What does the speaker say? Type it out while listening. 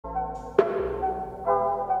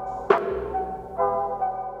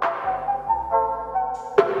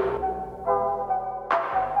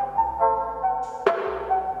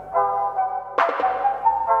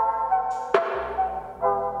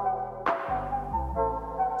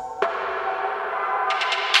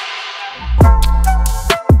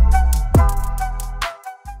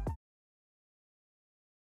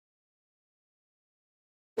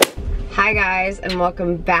Hi guys, and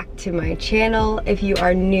welcome back to my channel. If you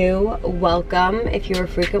are new, welcome. If you're a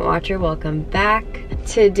frequent watcher, welcome back.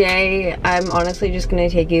 Today, I'm honestly just gonna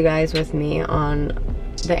take you guys with me on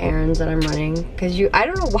the errands that I'm running. Cause I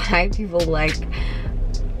don't know why people like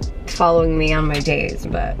following me on my days,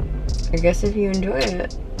 but I guess if you enjoy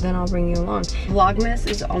it, then I'll bring you along. Vlogmas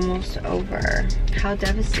is almost over. How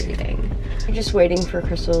devastating. I'm just waiting for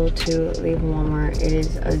Crystal to leave Walmart. It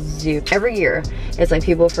is a zoo. Every year, it's like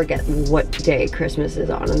people forget what day Christmas is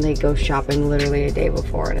on and they go shopping literally a day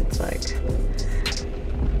before, and it's like,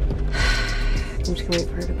 I'm just gonna wait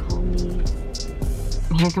for her to call me.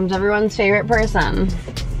 Here comes everyone's favorite person.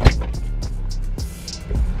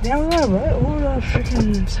 Yeah, what? Oh,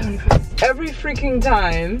 freaking 75. Every freaking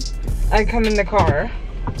time I come in the car,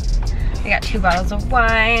 I got 2 bottles of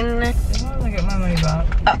wine. as long as I get my money back.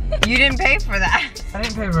 Oh, you didn't pay for that. I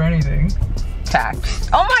didn't pay for anything. Fact.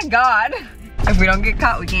 Oh my god. If we don't get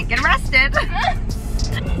caught, we can't get arrested.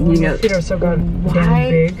 You know, my feet are so goddamn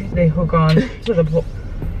big. They hook on to the pole.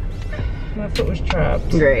 My foot was trapped.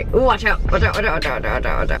 Great. Ooh, watch out. Watch out, watch out, watch out, watch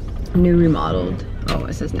out, watch out. New remodeled. Oh,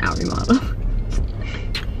 it says now remodeled.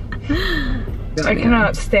 I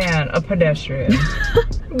cannot stand a pedestrian.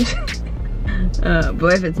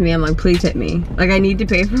 But if it's me, I'm like, please hit me. Like, I need to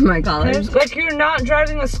pay for my college. Like you're not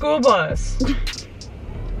driving a school bus.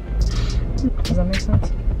 Does that make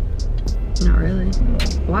sense? Not really.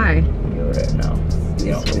 Why? You wouldn't know.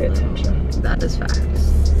 You don't pay attention. That is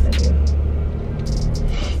facts. I do.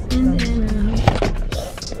 And then,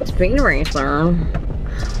 speaking of racer.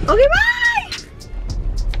 Okay, bye!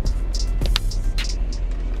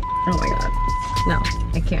 Oh my god. No,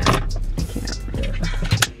 I can't. I can't.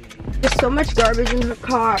 There's so much garbage in her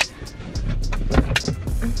car.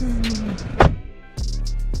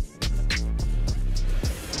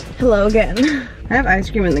 Hello again. I have ice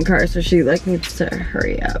cream in the car, so she like needs to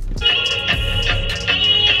hurry up.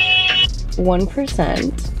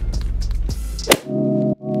 1%.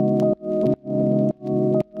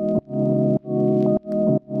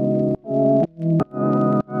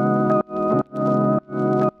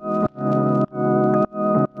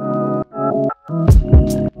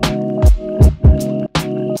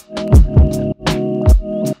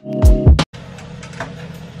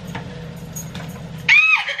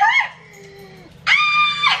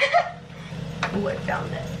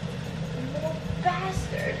 Found it. Little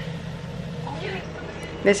bastard.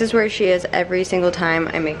 This is where she is every single time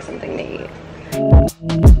I make something to eat.